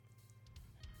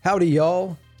Howdy,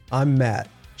 y'all. I'm Matt,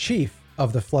 Chief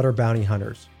of the Flutter Bounty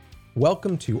Hunters.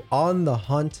 Welcome to On the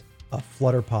Hunt, a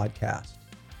Flutter podcast.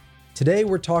 Today,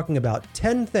 we're talking about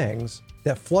 10 things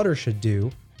that Flutter should do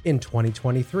in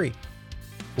 2023.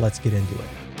 Let's get into it.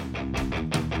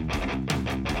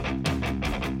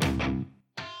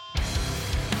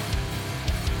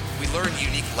 We learn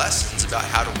unique lessons about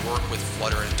how to work with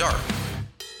Flutter and Dart.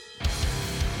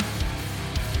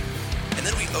 And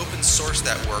then we open source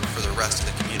that work for the rest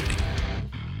of the community.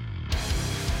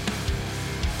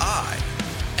 I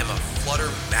am a Flutter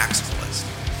maximalist.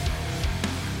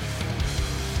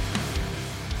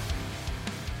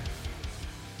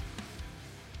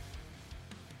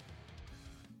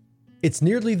 It's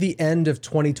nearly the end of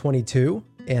 2022,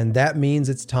 and that means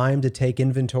it's time to take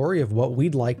inventory of what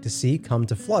we'd like to see come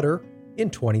to Flutter in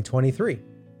 2023.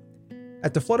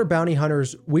 At the Flutter Bounty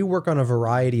Hunters, we work on a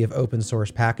variety of open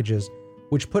source packages,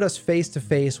 which put us face to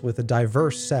face with a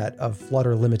diverse set of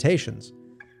Flutter limitations.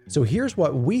 So here's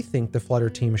what we think the Flutter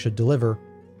team should deliver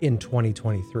in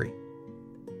 2023.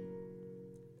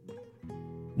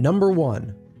 Number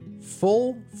 1,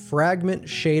 full fragment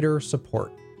shader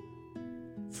support.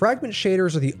 Fragment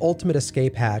shaders are the ultimate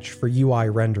escape hatch for UI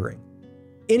rendering.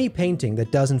 Any painting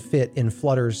that doesn't fit in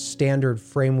Flutter's standard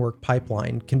framework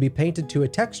pipeline can be painted to a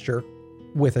texture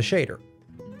with a shader.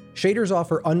 Shaders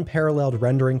offer unparalleled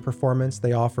rendering performance,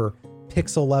 they offer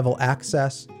pixel-level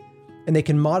access, and they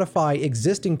can modify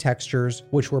existing textures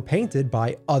which were painted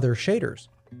by other shaders.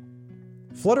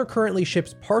 Flutter currently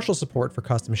ships partial support for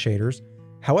custom shaders.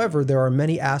 However, there are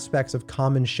many aspects of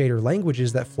common shader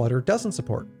languages that Flutter doesn't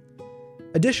support.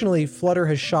 Additionally, Flutter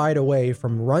has shied away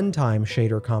from runtime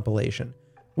shader compilation,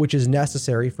 which is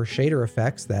necessary for shader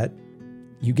effects that,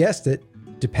 you guessed it,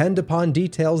 depend upon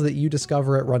details that you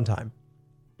discover at runtime.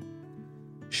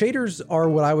 Shaders are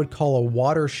what I would call a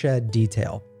watershed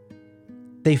detail.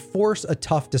 They force a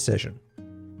tough decision.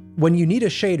 When you need a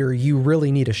shader, you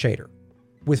really need a shader.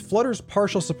 With Flutter's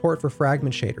partial support for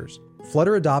fragment shaders,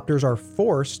 Flutter adopters are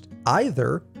forced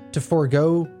either to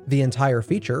forego the entire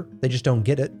feature, they just don't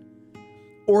get it,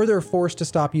 or they're forced to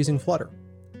stop using Flutter.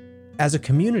 As a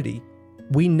community,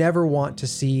 we never want to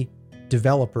see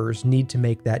developers need to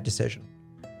make that decision.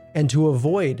 And to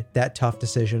avoid that tough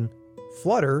decision,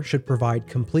 Flutter should provide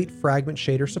complete fragment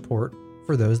shader support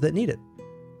for those that need it.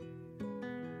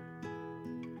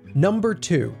 Number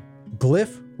 2,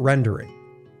 glyph rendering.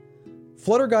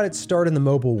 Flutter got its start in the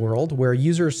mobile world where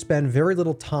users spend very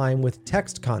little time with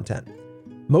text content.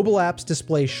 Mobile apps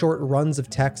display short runs of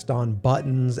text on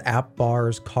buttons, app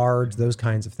bars, cards, those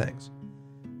kinds of things.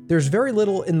 There's very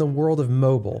little in the world of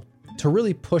mobile to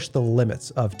really push the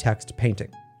limits of text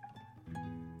painting.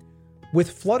 With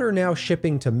Flutter now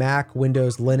shipping to Mac,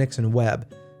 Windows, Linux, and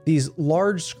web, these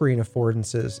large screen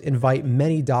affordances invite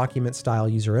many document-style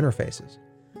user interfaces.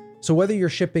 So whether you're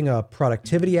shipping a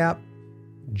productivity app,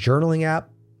 journaling app,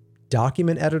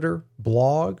 document editor,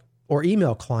 blog, or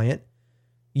email client,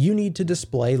 you need to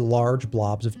display large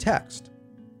blobs of text,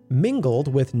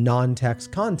 mingled with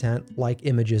non-text content like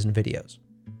images and videos.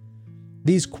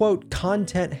 These, quote,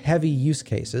 content-heavy use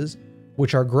cases,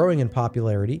 which are growing in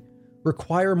popularity,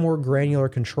 require more granular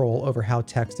control over how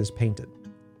text is painted.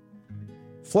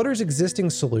 Flutter's existing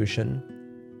solution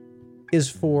is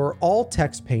for all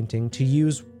text painting to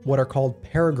use what are called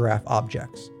paragraph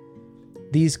objects.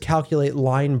 These calculate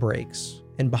line breaks,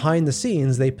 and behind the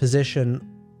scenes, they position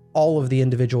all of the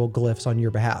individual glyphs on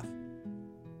your behalf.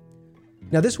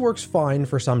 Now, this works fine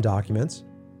for some documents,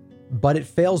 but it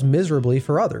fails miserably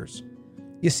for others.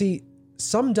 You see,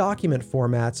 some document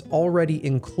formats already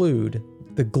include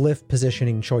the glyph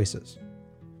positioning choices.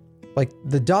 Like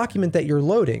the document that you're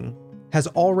loading has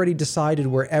already decided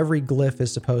where every glyph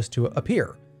is supposed to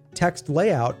appear. Text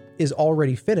layout is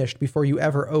already finished before you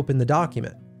ever open the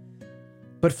document.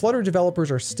 But Flutter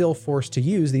developers are still forced to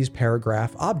use these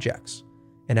paragraph objects.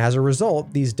 And as a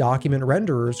result, these document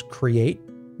renderers create,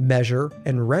 measure,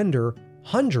 and render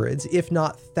hundreds, if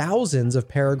not thousands, of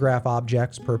paragraph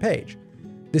objects per page.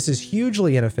 This is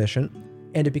hugely inefficient,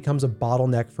 and it becomes a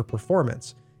bottleneck for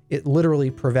performance. It literally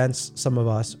prevents some of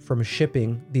us from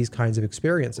shipping these kinds of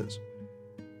experiences.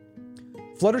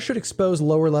 Flutter should expose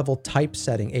lower-level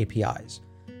typesetting APIs.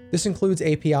 This includes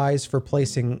APIs for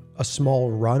placing a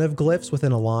small run of glyphs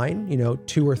within a line,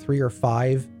 2 or 3 or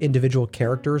 5 individual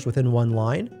characters within one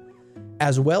line,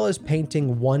 as well as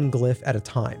painting one glyph at a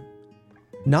time.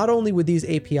 Not only would these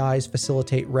APIs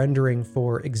facilitate rendering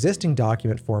for existing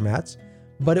document formats,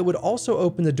 but it would also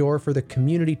open the door for the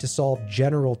community to solve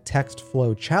general text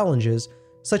flow challenges,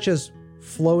 such as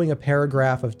flowing a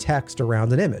paragraph of text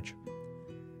around an image.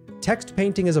 text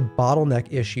painting is a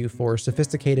bottleneck issue for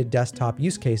sophisticated desktop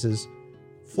use cases.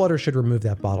 Flutter should remove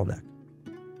that bottleneck.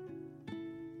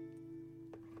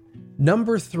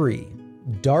 Number 3,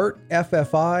 Dart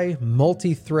FFI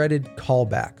multi-threaded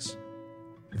callbacks.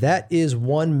 That is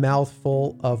one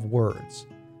mouthful of words.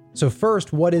 So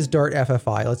first, what is Dart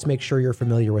FFI? Let's make sure you're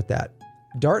familiar with that.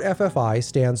 Dart FFI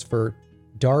stands for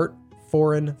Dart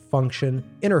Foreign Function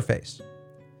Interface.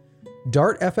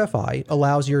 Dart FFI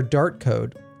allows your Dart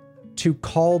code to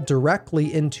call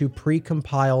directly into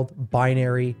precompiled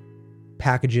binary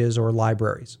packages or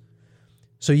libraries.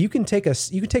 So you can take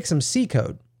some C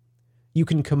code. You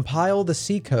can compile the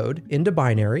C code into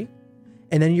binary,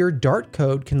 and then your Dart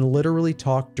code can literally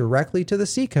talk directly to the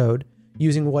C code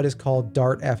using what is called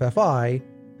Dart FFI,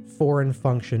 Foreign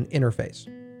Function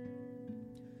Interface.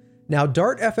 Now,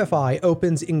 Dart FFI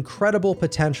opens incredible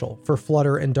potential for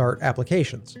Flutter and Dart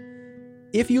applications.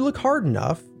 If you look hard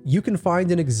enough, you can find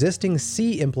an existing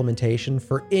C implementation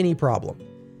for any problem.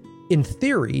 In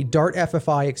theory, Dart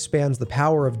FFI expands the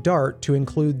power of Dart to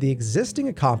include the existing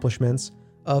accomplishments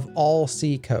of all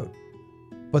C code.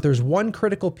 But there's one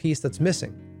critical piece that's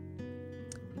missing.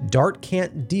 Dart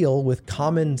can't deal with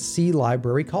common C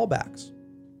library callbacks.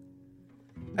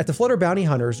 At the Flutter Bounty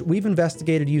Hunters, we've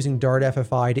investigated using Dart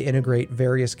FFI to integrate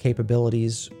various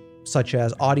capabilities such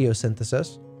as audio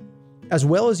synthesis, as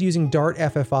well as using Dart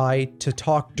FFI to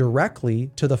talk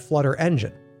directly to the Flutter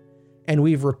engine. And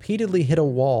we've repeatedly hit a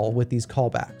wall with these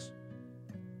callbacks.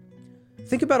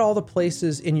 Think about all the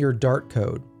places in your Dart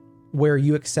code where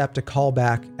you accept a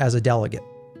callback as a delegate.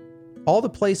 All the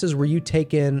places where you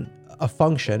take in a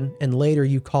function and later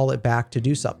you call it back to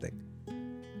do something.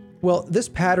 Well, this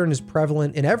pattern is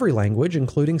prevalent in every language,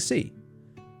 including C.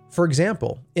 For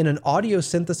example, in an audio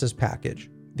synthesis package,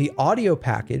 the audio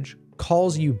package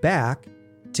calls you back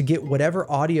to get whatever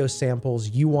audio samples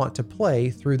you want to play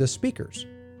through the speakers.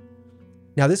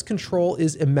 Now, this control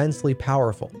is immensely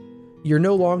powerful. You're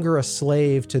no longer a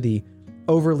slave to the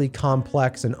overly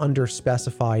complex and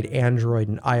underspecified Android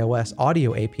and iOS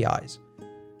audio APIs.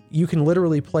 You can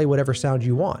literally play whatever sound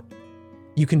you want.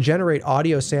 You can generate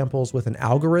audio samples with an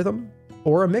algorithm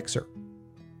or a mixer.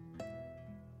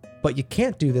 But you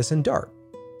can't do this in Dart,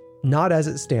 not as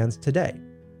it stands today.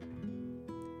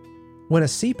 When a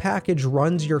C package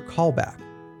runs your callback,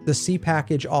 the C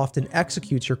package often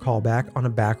executes your callback on a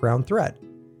background thread.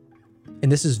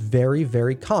 And this is very,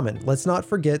 very common. Let's not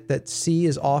forget that C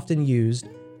is often used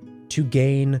to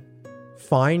gain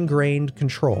fine-grained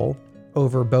control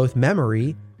over both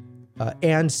memory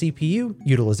and CPU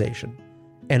utilization.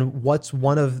 And what's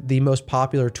one of the most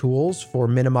popular tools for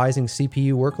minimizing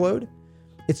CPU workload?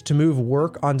 It's to move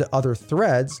work onto other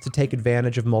threads to take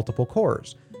advantage of multiple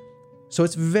cores. So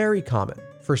it's very common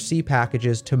for C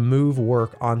packages to move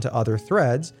work onto other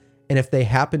threads. And if they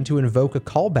happen to invoke a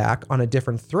callback on a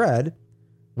different thread,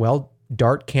 well,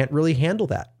 Dart can't really handle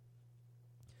that.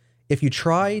 If you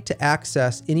try to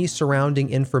access any surrounding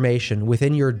information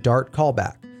within your Dart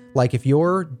callback, like if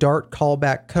your Dart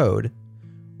callback code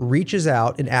reaches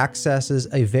out and accesses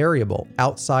a variable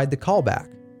outside the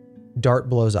callback, Dart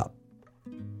blows up.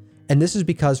 And this is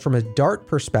because from a Dart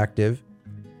perspective,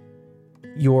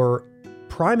 your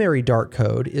primary Dart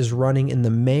code is running in the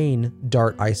main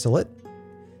Dart isolate,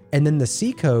 and then the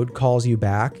C code calls you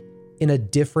back in a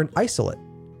different isolate.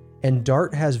 And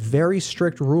Dart has very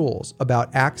strict rules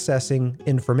about accessing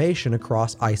information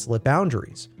across isolate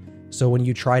boundaries. So when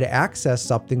you try to access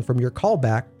something from your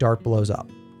callback, Dart blows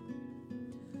up.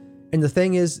 And the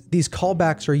thing is, these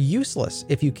callbacks are useless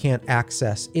if you can't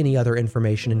access any other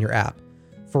information in your app.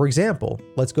 For example,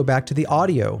 let's go back to the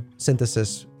audio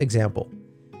synthesis example.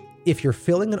 If you're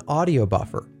filling an audio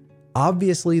buffer,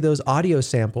 obviously those audio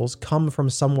samples come from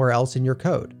somewhere else in your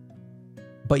code.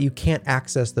 But you can't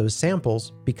access those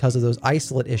samples because of those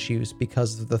isolate issues,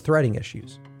 because of the threading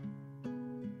issues.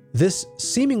 This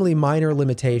seemingly minor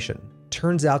limitation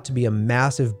turns out to be a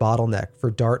massive bottleneck for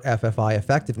Dart FFI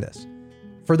effectiveness.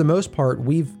 For the most part,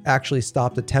 we've actually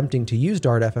stopped attempting to use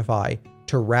Dart FFI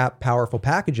to wrap powerful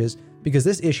packages because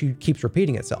this issue keeps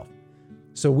repeating itself.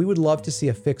 So we would love to see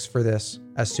a fix for this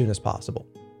as soon as possible.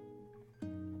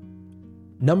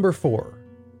 Number 4,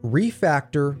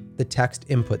 refactor the text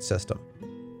input system.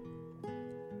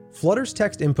 Flutter's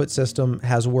text input system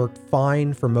has worked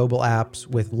fine for mobile apps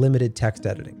with limited text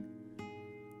editing.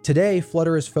 Today,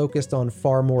 Flutter is focused on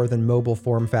far more than mobile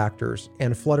form factors,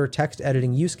 and Flutter text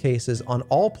editing use cases on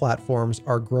all platforms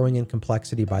are growing in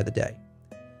complexity by the day.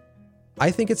 I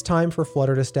think it's time for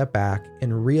Flutter to step back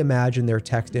and reimagine their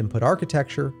text input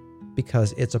architecture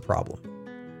because it's a problem.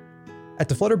 At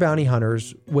the Flutter Bounty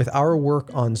Hunters, with our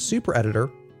work on Super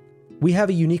Editor, we have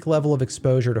a unique level of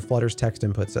exposure to Flutter's text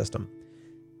input system.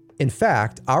 In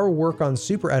fact, our work on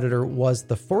Super Editor was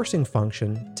the forcing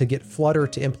function to get Flutter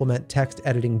to implement text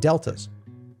editing deltas.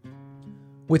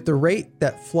 With the rate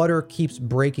that Flutter keeps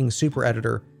breaking Super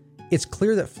Editor, it's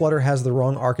clear that Flutter has the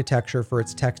wrong architecture for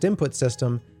its text input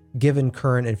system, given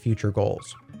current and future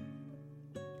goals.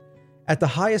 At the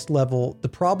highest level, the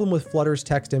problem with Flutter's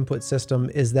text input system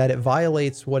is that it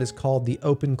violates what is called the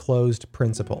open-closed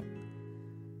principle.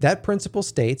 That principle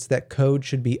states that code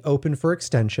should be open for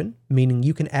extension, meaning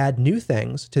you can add new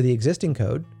things to the existing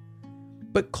code,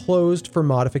 but closed for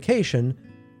modification,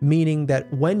 meaning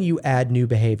that when you add new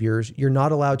behaviors, you're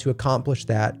not allowed to accomplish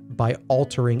that by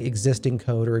altering existing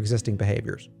code or existing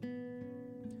behaviors.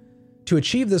 To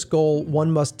achieve this goal,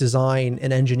 one must design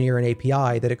and engineer an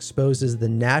API that exposes the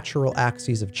natural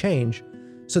axes of change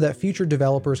so that future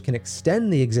developers can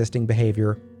extend the existing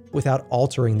behavior without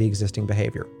altering the existing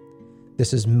behavior.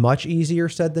 This is much easier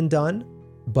said than done,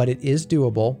 but it is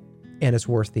doable and it's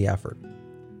worth the effort.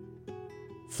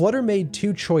 Flutter made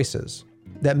two choices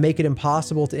that make it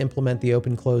impossible to implement the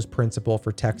open-close principle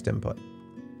for text input.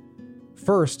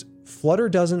 First, Flutter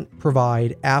doesn't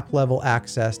provide app-level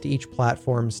access to each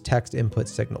platform's text input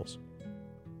signals.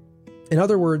 In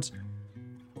other words,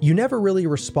 you never really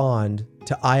respond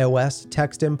to iOS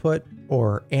text input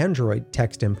or Android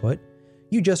text input.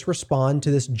 You just respond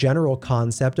to this general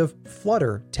concept of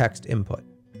Flutter text input.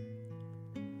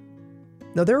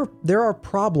 Now, there are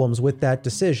problems with that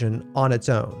decision on its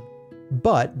own,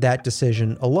 but that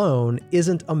decision alone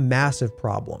isn't a massive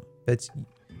problem.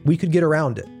 We could get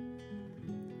around it.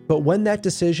 But when that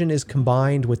decision is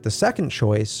combined with the second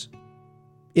choice,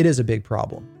 it is a big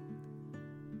problem.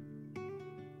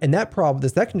 And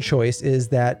the second choice is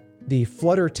that the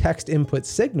Flutter text input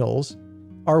signals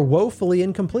are woefully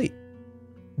incomplete.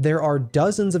 There are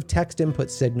dozens of text input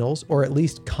signals, or at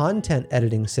least content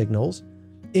editing signals,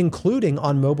 including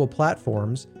on mobile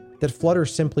platforms, that Flutter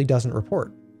simply doesn't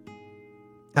report.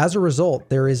 As a result,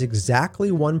 there is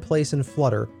exactly one place in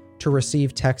Flutter to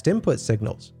receive text input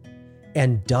signals,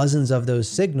 and dozens of those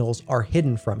signals are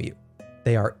hidden from you.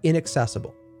 They are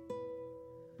inaccessible.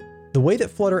 The way that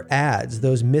Flutter adds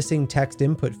those missing text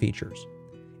input features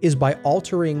is by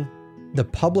altering the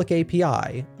public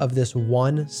API of this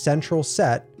one central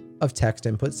set of text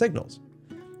input signals.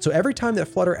 So every time that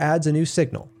Flutter adds a new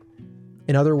signal,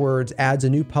 in other words, adds a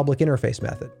new public interface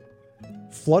method,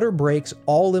 Flutter breaks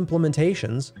all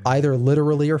implementations, either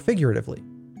literally or figuratively.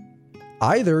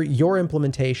 Either your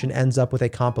implementation ends up with a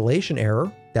compilation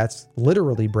error that's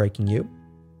literally breaking you,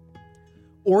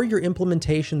 or your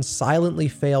implementation silently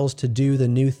fails to do the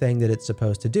new thing that it's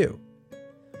supposed to do.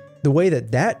 The way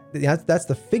that's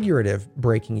the figurative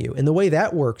breaking you. And the way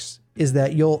that works is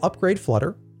that you'll upgrade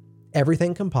Flutter,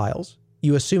 everything compiles,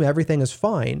 you assume everything is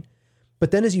fine,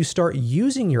 but then as you start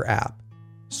using your app,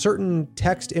 certain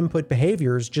text input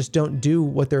behaviors just don't do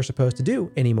what they're supposed to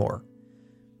do anymore.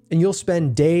 And you'll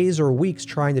spend days or weeks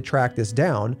trying to track this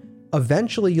down.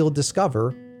 Eventually, you'll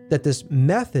discover that this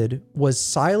method was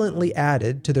silently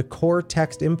added to the core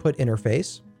text input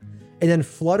interface, and then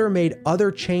Flutter made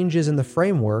other changes in the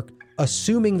framework,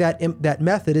 assuming that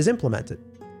method is implemented.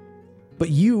 But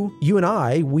you and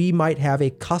I, we might have a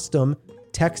custom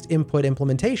text input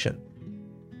implementation.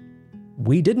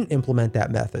 We didn't implement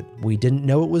that method. We didn't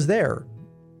know it was there.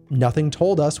 Nothing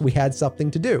told us we had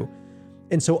something to do.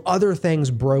 And so other things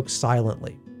broke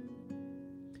silently.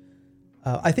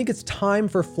 I think it's time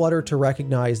for Flutter to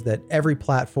recognize that every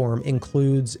platform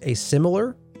includes a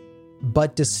similar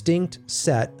but distinct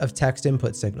set of text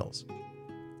input signals.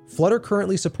 Flutter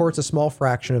currently supports a small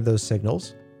fraction of those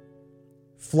signals.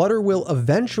 Flutter will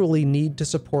eventually need to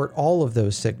support all of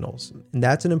those signals. And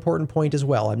that's an important point as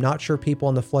well. I'm not sure people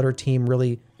on the Flutter team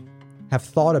really have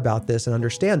thought about this and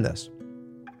understand this.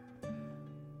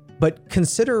 But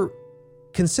consider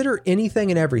anything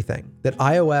and everything that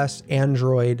iOS,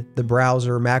 Android, the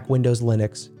browser, Mac, Windows,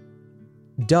 Linux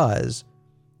does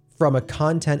from a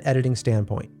content editing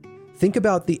standpoint. Think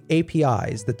about the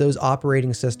APIs that those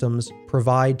operating systems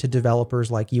provide to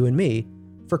developers like you and me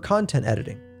for content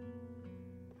editing.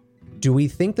 Do we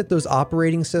think that those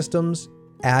operating systems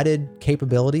added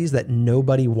capabilities that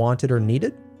nobody wanted or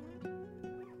needed?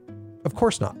 Of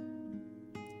course not.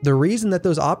 The reason that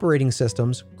those operating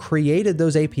systems created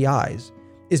those APIs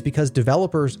is because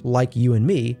developers like you and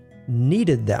me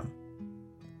needed them.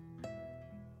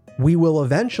 We will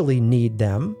eventually need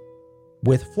them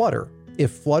with Flutter.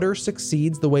 If Flutter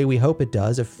succeeds the way we hope it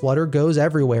does, if Flutter goes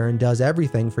everywhere and does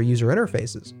everything for user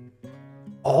interfaces,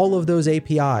 all of those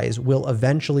APIs will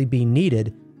eventually be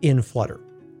needed in Flutter.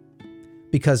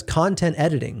 Because content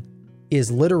editing is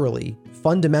literally,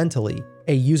 fundamentally,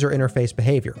 a user interface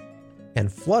behavior,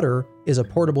 and Flutter is a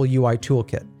portable UI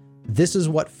toolkit. This is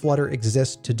what Flutter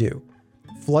exists to do.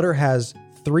 Flutter has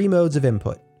 3 modes of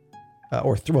input,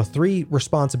 or 3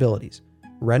 responsibilities: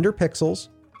 render pixels,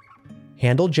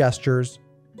 handle gestures,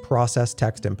 process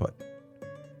text input.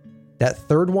 That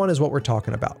third one is what we're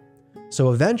talking about.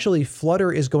 So eventually,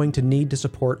 Flutter is going to need to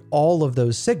support all of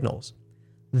those signals.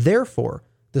 Therefore,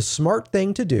 the smart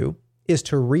thing to do is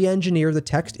to re-engineer the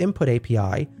text input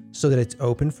API so that it's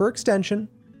open for extension,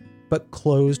 but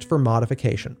closed for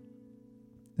modification.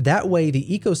 That way, the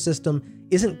ecosystem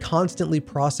isn't constantly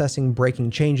processing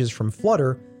breaking changes from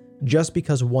Flutter just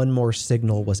because one more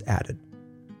signal was added.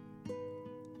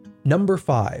 Number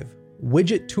 5,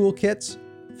 widget toolkits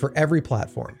for every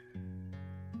platform.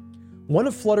 One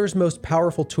of Flutter's most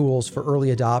powerful tools for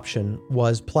early adoption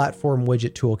was platform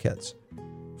widget toolkits.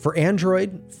 For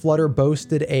Android, Flutter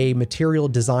boasted a material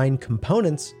design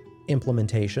components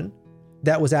implementation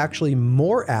that was actually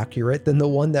more accurate than the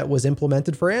one that was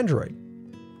implemented for Android.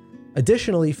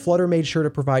 Additionally, Flutter made sure to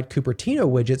provide Cupertino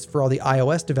widgets for all the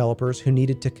iOS developers who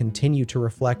needed to continue to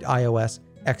reflect iOS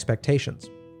expectations.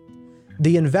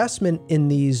 The investment in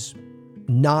these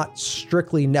not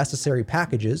strictly necessary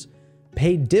packages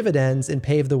paid dividends and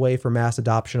paved the way for mass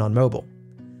adoption on mobile.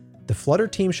 The Flutter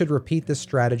team should repeat this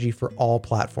strategy for all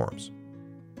platforms.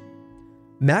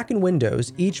 Mac and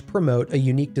Windows each promote a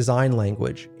unique design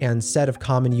language and set of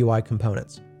common UI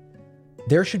components.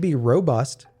 There should be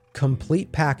robust,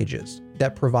 complete packages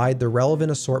that provide the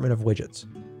relevant assortment of widgets.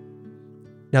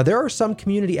 Now, there are some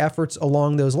community efforts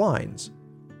along those lines,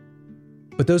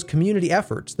 but those community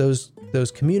efforts, those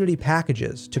community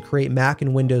packages to create Mac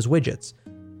and Windows widgets,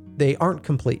 they aren't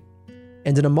complete.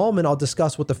 And in a moment, I'll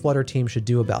discuss what the Flutter team should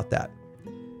do about that.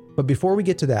 But before we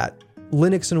get to that,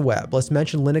 Linux and web. Let's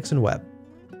mention Linux and web.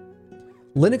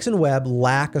 Linux and web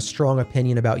lack a strong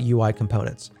opinion about UI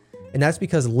components. And that's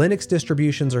because Linux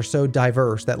distributions are so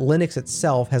diverse that Linux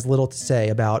itself has little to say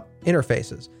about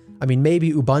interfaces. I mean,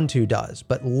 maybe Ubuntu does,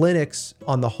 but Linux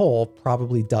on the whole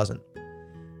probably doesn't.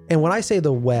 And when I say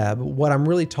the web, what I'm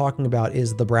really talking about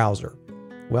is the browser.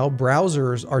 Well,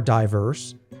 browsers are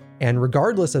diverse, and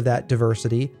regardless of that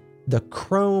diversity, the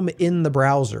Chrome in the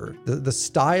browser, the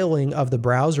styling of the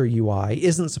browser UI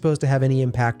isn't supposed to have any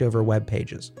impact over web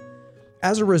pages.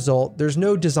 As a result, there's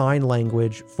no design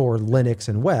language for Linux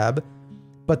and web,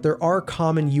 but there are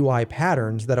common UI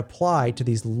patterns that apply to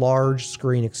these large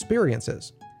screen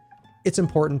experiences. It's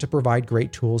important to provide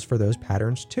great tools for those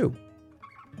patterns too.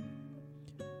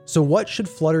 So what should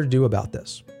Flutter do about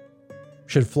this?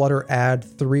 Should Flutter add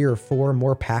 3 or 4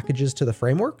 more packages to the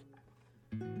framework?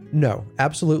 No,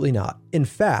 absolutely not. In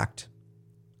fact,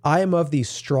 I am of the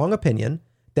strong opinion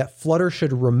that Flutter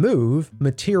should remove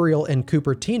Material and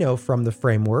Cupertino from the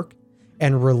framework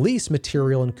and release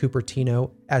Material and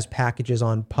Cupertino as packages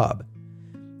on pub.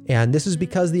 And this is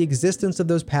because the existence of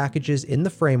those packages in the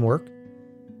framework,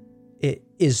 it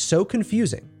is so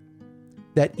confusing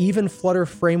that even Flutter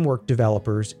framework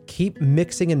developers keep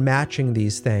mixing and matching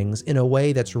these things in a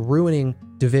way that's ruining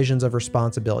divisions of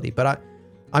responsibility. But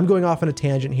I'm going off on a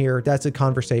tangent here. That's a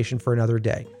conversation for another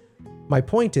day. My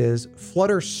point is,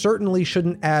 Flutter certainly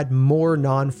shouldn't add more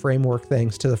non-framework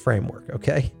things to the framework,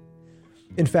 okay?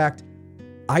 In fact,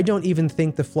 I don't even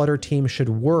think the Flutter team should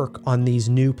work on these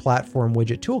new platform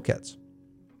widget toolkits.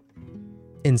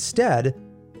 Instead,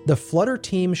 the Flutter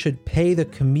team should pay the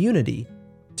community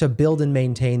to build and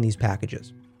maintain these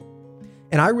packages.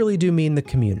 And I really do mean the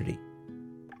community.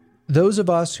 Those of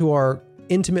us who are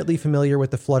intimately familiar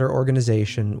with the Flutter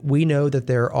organization, we know that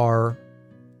there are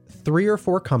 3 or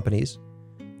 4 companies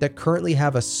that currently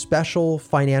have a special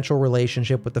financial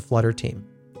relationship with the Flutter team.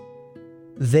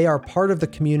 They are part of the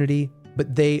community,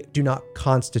 but they do not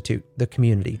constitute the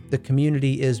community. The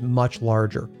community is much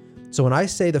larger. So when I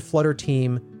say the Flutter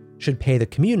team should pay the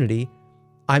community,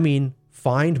 I mean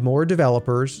find more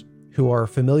developers who are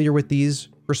familiar with these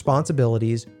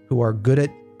responsibilities, who are good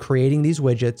at creating these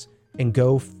widgets, and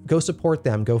go support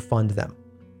them, go fund them.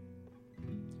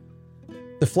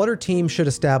 The Flutter team should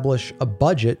establish a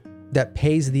budget that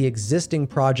pays the existing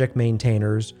project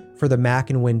maintainers for the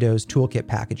Mac and Windows toolkit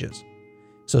packages.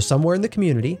 So somewhere in the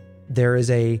community, there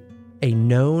is a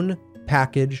known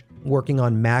package working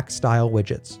on Mac-style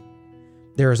widgets.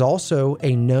 There is also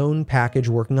a known package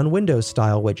working on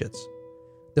Windows-style widgets.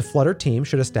 The Flutter team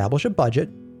should establish a budget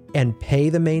and pay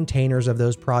the maintainers of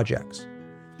those projects.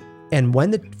 And when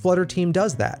the Flutter team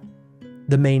does that,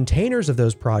 the maintainers of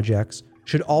those projects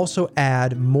should also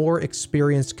add more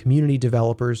experienced community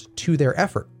developers to their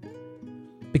effort,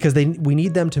 because we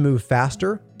need them to move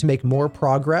faster, to make more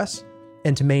progress,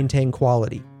 and to maintain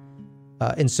quality.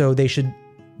 And so they should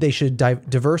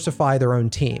diversify their own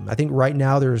team. I think right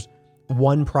now there's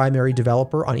one primary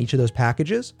developer on each of those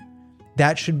packages.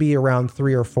 That should be around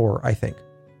 3 or 4, I think.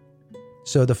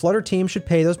 So the Flutter team should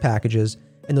pay those packages,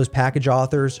 and those package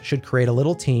authors should create a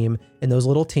little team, and those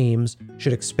little teams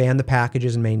should expand the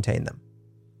packages and maintain them.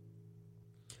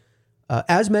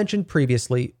 As mentioned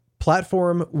previously,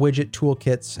 platform widget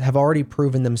toolkits have already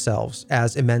proven themselves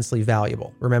as immensely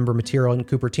valuable. Remember Material and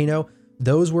Cupertino?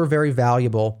 Those were very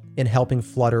valuable in helping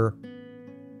Flutter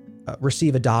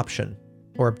receive adoption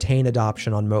or obtain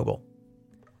adoption on mobile.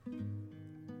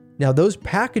 Now, those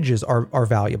packages are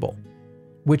valuable,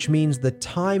 which means the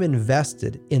time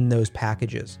invested in those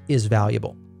packages is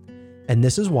valuable. And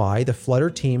this is why the Flutter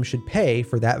team should pay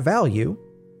for that value,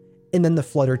 and then the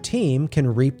Flutter team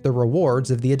can reap the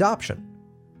rewards of the adoption.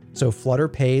 So Flutter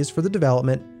pays for the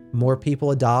development, more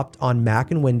people adopt on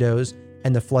Mac and Windows,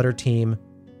 and the Flutter team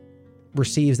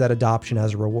receives that adoption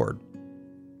as a reward.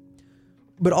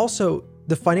 But also,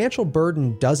 the financial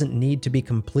burden doesn't need to be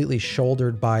completely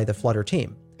shouldered by the Flutter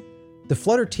team. The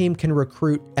Flutter team can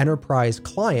recruit enterprise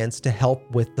clients to help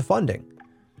with the funding.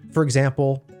 For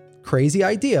example, crazy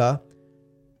idea,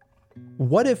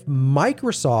 what if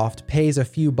Microsoft pays a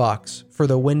few bucks for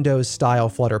the Windows-style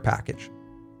Flutter package?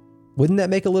 Wouldn't that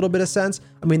make a little bit of sense?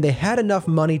 I mean, they had enough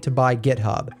money to buy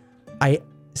GitHub.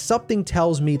 Something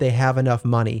tells me they have enough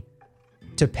money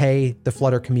to pay the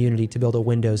Flutter community to build a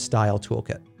Windows-style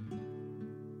toolkit.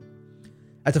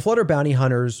 At the Flutter Bounty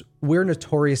Hunters, we're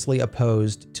notoriously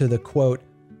opposed to the, quote,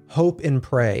 hope and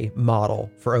pray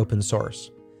model for open source.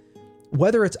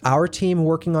 Whether it's our team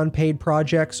working on paid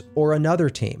projects or another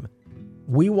team,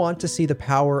 we want to see the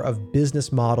power of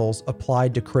business models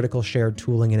applied to critical shared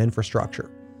tooling and infrastructure.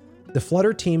 The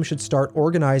Flutter team should start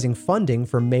organizing funding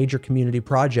for major community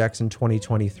projects in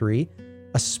 2023,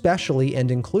 especially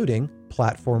and including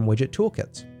platform widget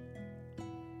toolkits.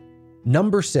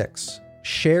 Number 6,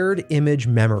 shared image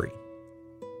memory.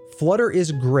 Flutter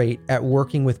is great at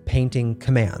working with painting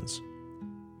commands,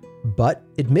 but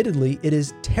admittedly, it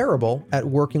is terrible at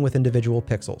working with individual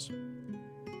pixels.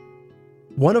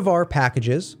 One of our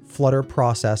packages, Flutter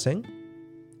Processing,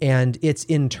 and its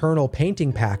internal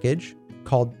painting package,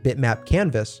 called Bitmap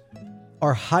Canvas,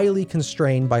 are highly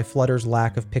constrained by Flutter's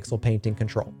lack of pixel painting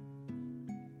control.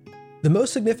 The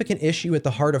most significant issue at the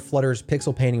heart of Flutter's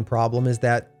pixel painting problem is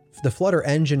that the Flutter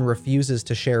engine refuses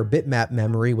to share bitmap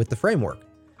memory with the framework.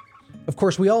 Of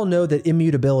course, we all know that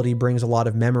immutability brings a lot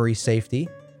of memory safety,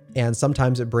 and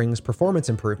sometimes it brings performance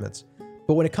improvements.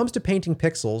 But when it comes to painting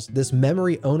pixels, this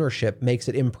memory ownership makes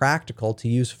it impractical to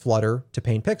use Flutter to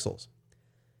paint pixels.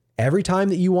 Every time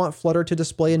that you want Flutter to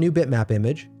display a new bitmap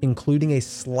image, including a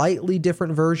slightly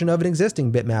different version of an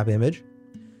existing bitmap image,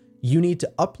 you need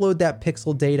to upload that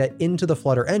pixel data into the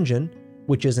Flutter engine,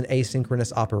 which is an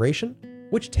asynchronous operation,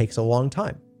 which takes a long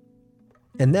time.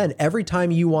 And then every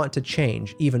time you want to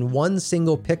change even one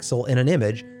single pixel in an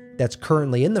image that's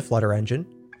currently in the Flutter engine,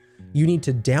 you need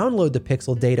to download the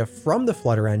pixel data from the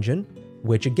Flutter engine,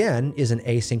 which again is an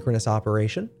asynchronous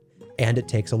operation, and it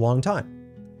takes a long time.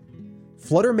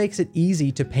 Flutter makes it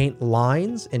easy to paint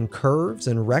lines and curves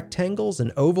and rectangles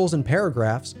and ovals and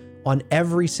paragraphs on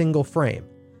every single frame.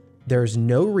 There's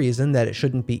no reason that it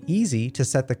shouldn't be easy to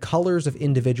set the colors of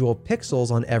individual pixels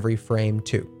on every frame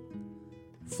too.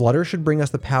 Flutter should bring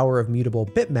us the power of mutable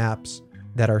bitmaps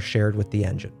that are shared with the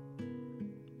engine.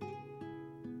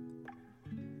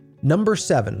 Number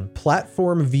 7,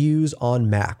 platform views on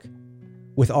Mac.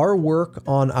 With our work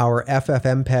on our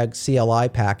FFmpeg CLI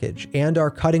package and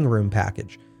our cutting room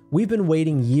package, we've been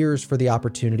waiting years for the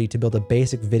opportunity to build a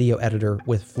basic video editor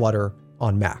with Flutter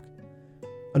on Mac.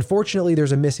 Unfortunately,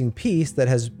 there's a missing piece that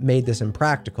has made this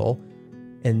impractical,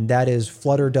 and that is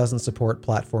Flutter doesn't support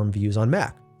platform views on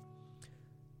Mac.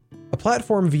 A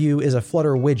platform view is a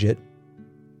Flutter widget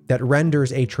that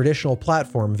renders a traditional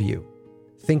platform view.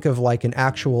 Think of like an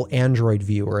actual Android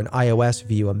view or an iOS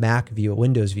view, a Mac view, a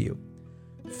Windows view.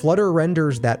 Flutter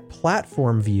renders that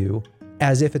platform view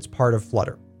as if it's part of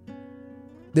Flutter.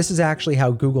 This is actually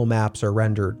how Google Maps are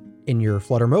rendered in your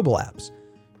Flutter mobile apps.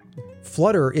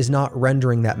 Flutter is not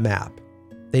rendering that map.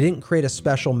 They didn't create a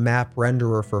special map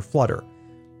renderer for Flutter.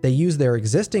 They use their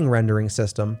existing rendering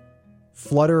system.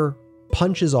 Flutter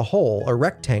punches a hole,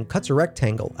 cuts a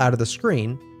rectangle out of the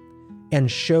screen and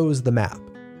shows the map.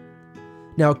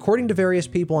 Now, according to various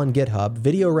people on GitHub,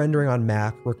 video rendering on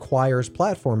Mac requires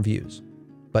platform views,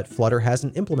 but Flutter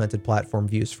hasn't implemented platform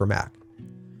views for Mac.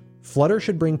 Flutter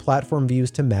should bring platform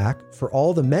views to Mac for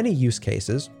all the many use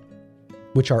cases,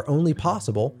 which are only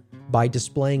possible by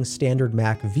displaying standard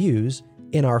Mac views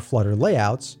in our Flutter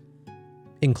layouts,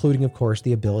 including, of course,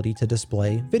 the ability to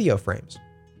display video frames.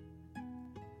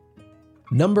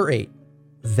 Number 8,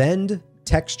 vend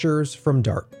textures from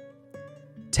Dart.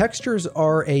 Textures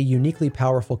are a uniquely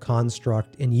powerful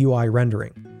construct in UI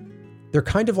rendering. They're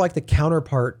kind of like the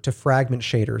counterpart to fragment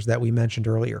shaders that we mentioned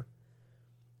earlier.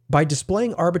 By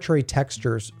displaying arbitrary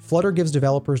textures, Flutter gives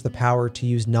developers the power to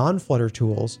use non-Flutter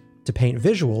tools to paint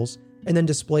visuals and then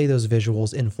display those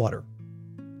visuals in Flutter.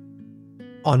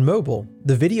 On mobile,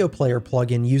 the Video Player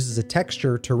plugin uses a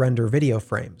texture to render video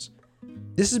frames.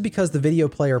 This is because the Video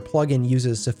Player plugin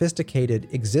uses sophisticated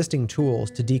existing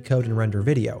tools to decode and render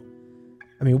video.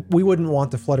 I mean, we wouldn't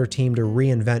want the Flutter team to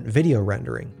reinvent video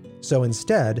rendering, so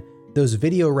instead, those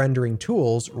video rendering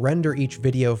tools render each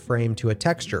video frame to a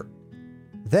texture.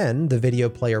 Then, the Video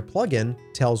Player plugin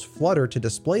tells Flutter to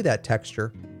display that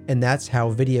texture, and that's how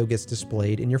video gets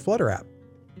displayed in your Flutter app.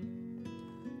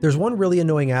 There's one really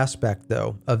annoying aspect,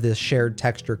 though, of this shared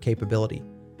texture capability.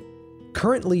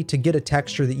 Currently, to get a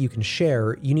texture that you can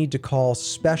share, you need to call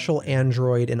special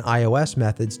Android and iOS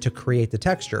methods to create the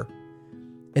texture,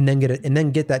 and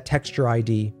then get that texture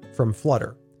ID from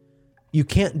Flutter. You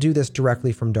can't do this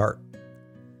directly from Dart.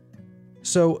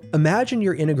 So imagine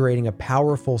you're integrating a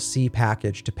powerful C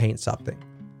package to paint something.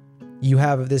 You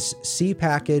have this C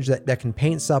package that can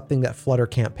paint something that Flutter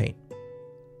can't paint.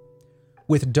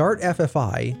 With Dart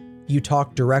FFI, you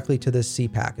talk directly to this C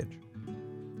package.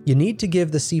 You need to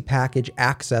give the C package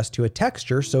access to a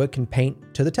texture so it can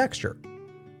paint to the texture.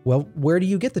 Well, where do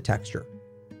you get the texture?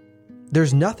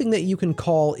 There's nothing that you can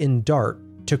call in Dart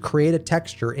to create a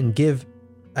texture and give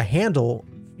a handle,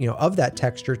 of that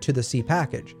texture to the C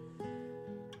package.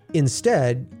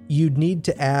 Instead, you'd need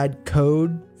to add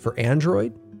code for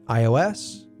Android,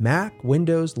 iOS, Mac,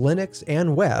 Windows, Linux,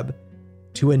 and web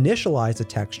to initialize a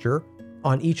texture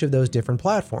on each of those different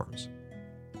platforms.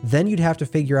 Then you'd have to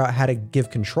figure out how to give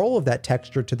control of that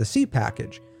texture to the C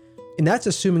package, and that's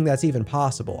assuming that's even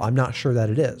possible. I'm not sure that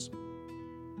it is.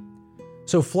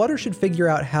 So Flutter should figure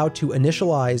out how to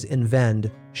initialize and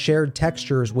vend shared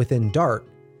textures within Dart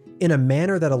in a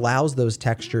manner that allows those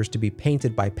textures to be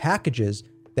painted by packages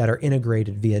that are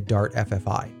integrated via Dart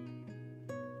FFI.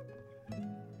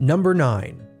 Number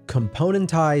 9,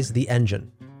 componentize the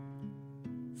engine.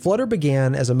 Flutter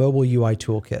began as a mobile UI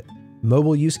toolkit.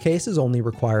 Mobile use cases only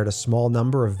required a small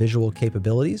number of visual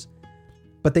capabilities,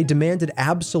 but they demanded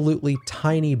absolutely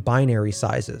tiny binary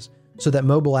sizes so that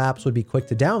mobile apps would be quick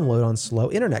to download on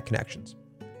slow internet connections.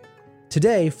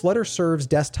 Today, Flutter serves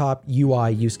desktop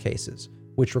UI use cases,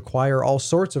 which require all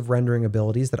sorts of rendering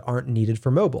abilities that aren't needed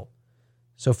for mobile.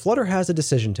 So Flutter has a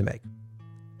decision to make.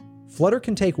 Flutter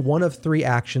can take one of 3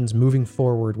 actions moving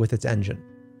forward with its engine.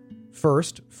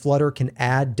 First, Flutter can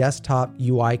add desktop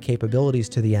UI capabilities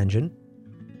to the engine,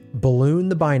 balloon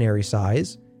the binary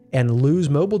size, and lose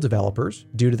mobile developers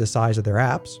due to the size of their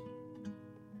apps.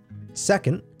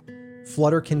 Second,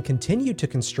 Flutter can continue to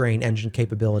constrain engine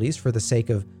capabilities for the sake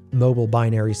of mobile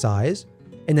binary size,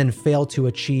 and then fail to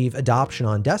achieve adoption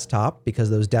on desktop because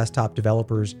those desktop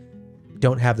developers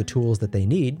don't have the tools that they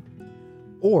need.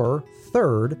 Or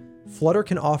third, Flutter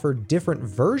can offer different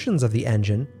versions of the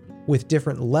engine with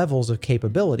different levels of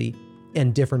capability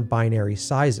and different binary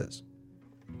sizes.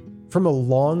 From a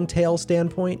long tail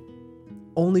standpoint,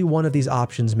 only one of these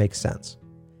options makes sense,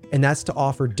 and that's to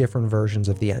offer different versions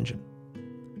of the engine.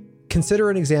 Consider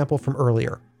an example from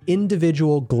earlier,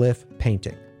 individual glyph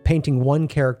painting one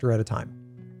character at a time.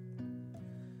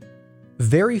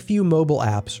 Very few mobile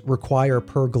apps require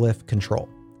per glyph control.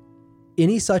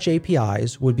 Any such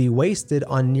APIs would be wasted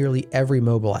on nearly every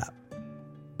mobile app.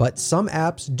 But some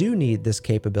apps do need this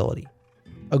capability.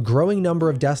 A growing number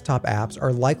of desktop apps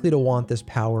are likely to want this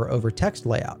power over text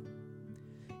layout.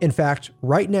 In fact,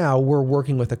 right now we're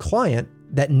working with a client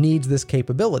that needs this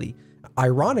capability.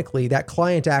 Ironically, that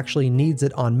client actually needs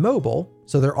it on mobile,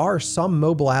 so there are some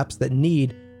mobile apps that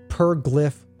need per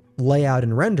glyph layout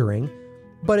and rendering,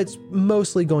 but it's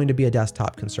mostly going to be a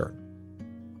desktop concern.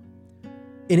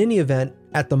 In any event,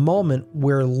 at the moment,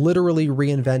 we're literally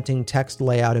reinventing text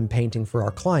layout and painting for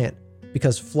our client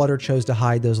because Flutter chose to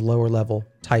hide those lower-level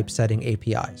typesetting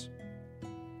APIs.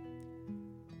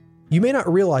 You may not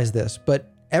realize this,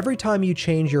 but every time you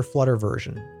change your Flutter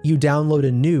version, you download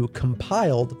a new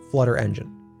compiled Flutter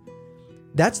engine.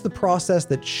 That's the process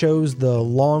that shows the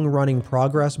long-running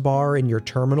progress bar in your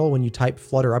terminal when you type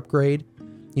Flutter upgrade.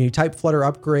 You type Flutter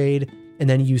upgrade, and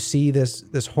then you see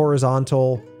this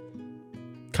horizontal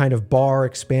kind of bar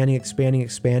expanding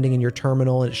in your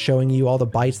terminal, and it's showing you all the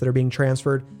bytes that are being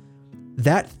transferred.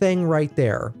 That thing right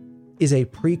there is a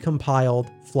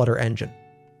precompiled Flutter engine.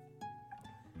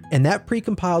 And that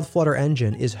precompiled Flutter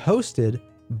engine is hosted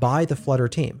by the Flutter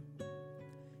team.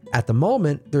 At the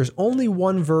moment, there's only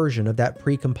one version of that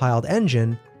precompiled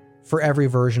engine for every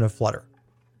version of Flutter.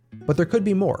 But there could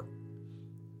be more.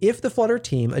 If the Flutter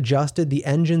team adjusted the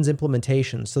engine's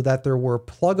implementation so that there were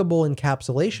pluggable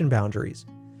encapsulation boundaries,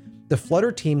 the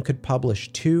Flutter team could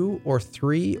publish 2 or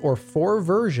 3 or 4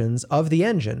 versions of the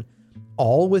engine,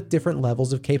 all with different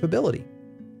levels of capability.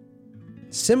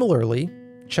 Similarly,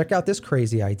 check out this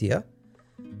crazy idea.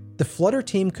 The Flutter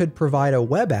team could provide a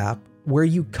web app where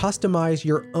you customize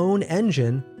your own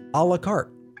engine a la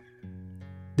carte.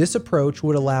 This approach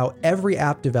would allow every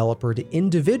app developer to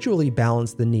individually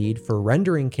balance the need for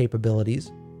rendering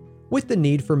capabilities with the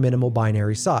need for minimal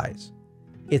binary size.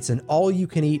 It's an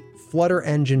all-you-can-eat Flutter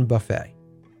engine buffet.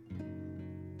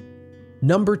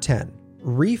 Number 10,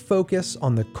 refocus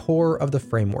on the core of the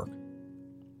framework.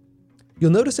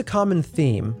 You'll notice a common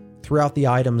theme throughout the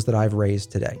items that I've raised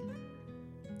today.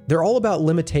 They're all about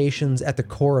limitations at the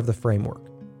core of the framework.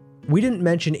 We didn't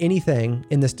mention anything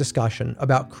in this discussion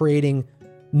about creating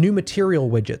new material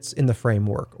widgets in the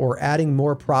framework, or adding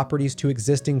more properties to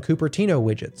existing Cupertino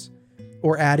widgets,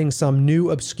 or adding some new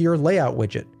obscure layout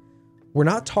widget. We're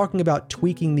not talking about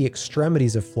tweaking the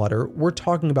extremities of Flutter, we're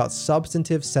talking about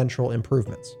substantive central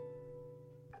improvements.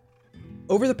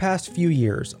 Over the past few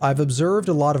years, I've observed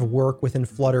a lot of work within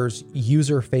Flutter's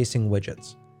user-facing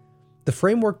widgets. The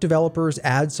framework developers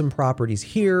add some properties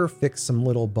here, fix some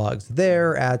little bugs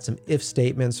there, add some if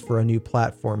statements for a new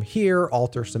platform here,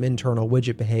 alter some internal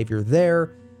widget behavior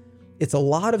there. It's a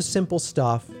lot of simple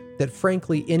stuff that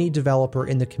frankly any developer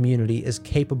in the community is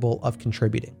capable of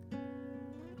contributing.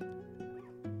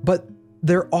 But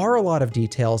there are a lot of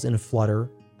details in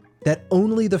Flutter that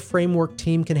only the framework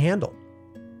team can handle.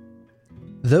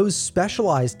 Those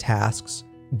specialized tasks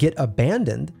get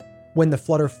abandoned when the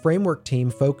Flutter framework team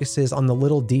focuses on the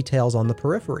little details on the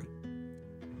periphery.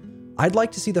 I'd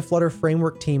like to see the Flutter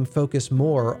framework team focus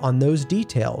more on those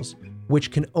details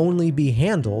which can only be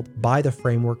handled by the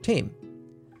framework team.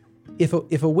 If a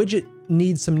widget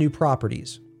needs some new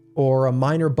properties, or a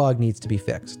minor bug needs to be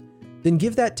fixed, then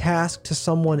give that task to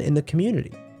someone in the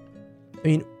community. I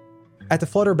mean, at the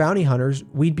Flutter Bounty Hunters,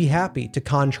 we'd be happy to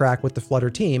contract with the Flutter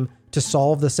team to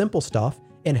solve the simple stuff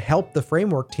and help the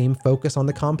framework team focus on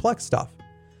the complex stuff.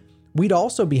 We'd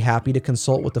also be happy to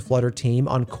consult with the Flutter team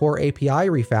on core API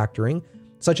refactoring,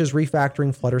 such as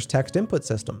refactoring Flutter's text input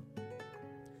system.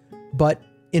 But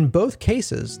in both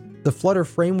cases, the Flutter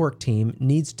framework team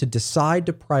needs to decide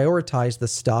to prioritize the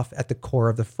stuff at the core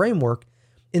of the framework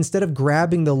instead of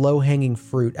grabbing the low-hanging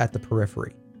fruit at the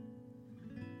periphery.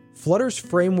 Flutter's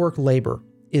framework labor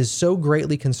is so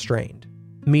greatly constrained,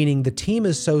 meaning the team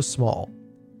is so small,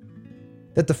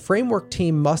 that the framework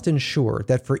team must ensure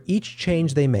that for each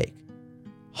change they make,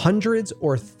 hundreds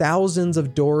or thousands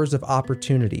of doors of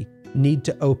opportunity need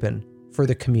to open for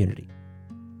the community.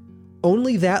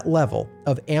 Only that level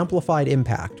of amplified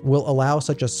impact will allow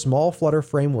such a small Flutter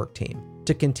framework team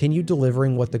to continue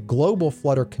delivering what the global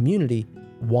Flutter community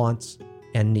wants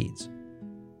and needs.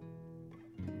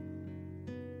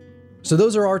 So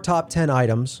those are our top 10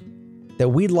 items that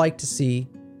we'd like to see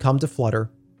come to Flutter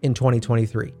in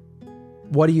 2023.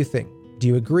 What do you think? Do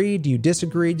you agree? Do you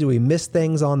disagree? Do we miss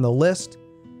things on the list?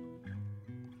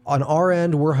 On our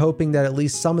end, we're hoping that at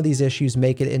least some of these issues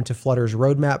make it into Flutter's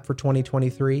roadmap for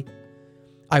 2023.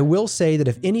 I will say that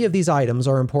if any of these items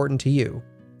are important to you,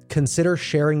 consider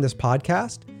sharing this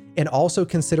podcast, and also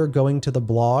consider going to the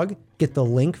blog, get the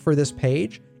link for this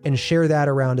page, and share that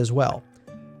around as well.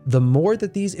 The more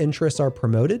that these interests are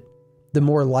promoted, the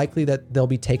more likely that they'll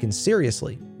be taken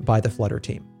seriously by the Flutter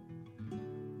team.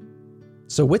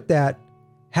 So with that,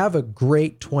 have a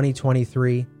great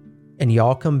 2023, and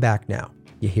y'all come back now.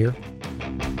 You hear?